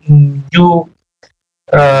maybe you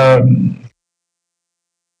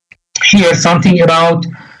hear something about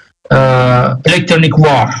electronic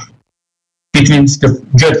war between the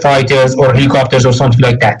jet fighters or helicopters or something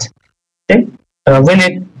like that. Okay? When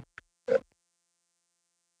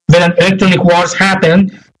an electronic wars happen,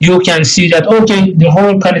 you can see that, okay, the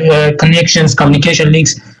whole connections, communication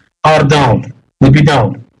links are down, will be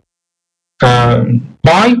down.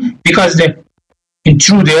 Why? Because the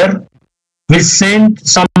intruder will send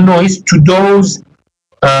some noise to those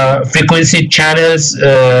frequency channels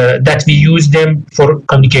that we use them for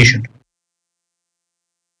communication.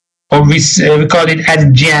 Or we call it as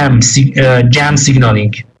jam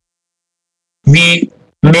signaling. We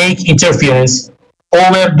make interference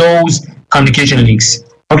over those communication links.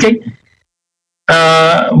 Okay.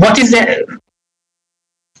 How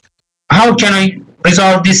can I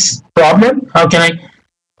resolve this problem? How can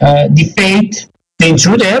I defeat the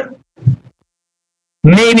intruder?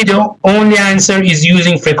 Maybe the only answer is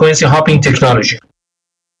using frequency hopping technology.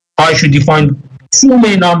 I should define too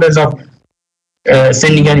many numbers of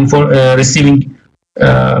sending and receiving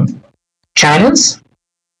channels.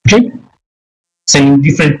 Okay,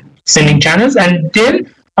 different sending channels, and then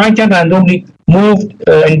I can randomly move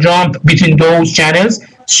and jump between those channels.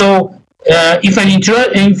 So if an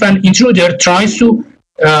intruder tries to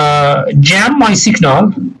jam my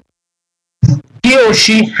signal, he or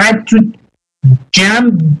she had to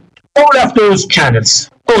jam all of those channels,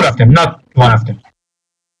 all of them, not one of them.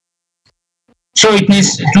 So it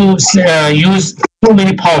needs to use too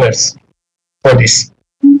many powers for this.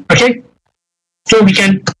 Okay, so we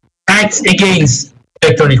can act against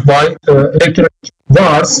electronic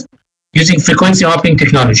wars using frequency hopping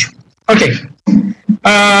technology. Okay,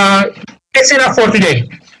 that's enough for today.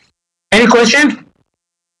 Any question?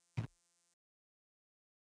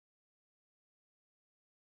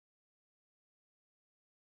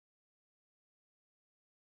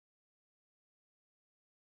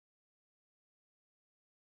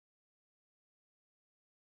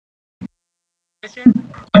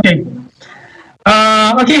 Okay.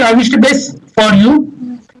 Okay, I wish the best for you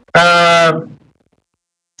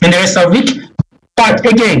in the rest of the week. But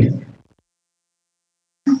again,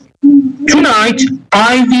 tonight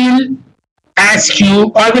I will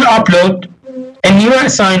upload a new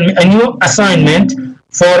assignment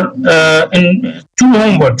for in 2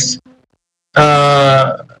 homeworks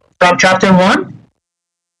from chapter 1,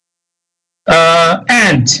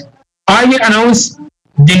 and I will announce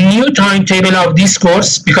the new timetable of this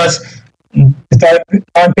course, because the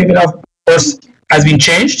timetable of course has been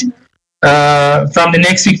changed. From the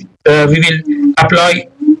next week, we will apply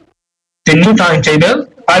the new timetable.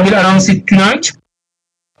 I will announce it tonight,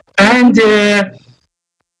 and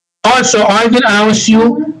also I will announce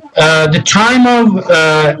you the time of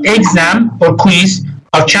exam or quiz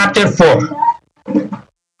of chapter 4.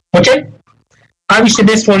 Okay, I wish the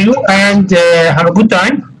best for you and have a good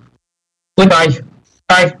time. Goodbye.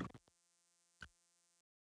 Bye.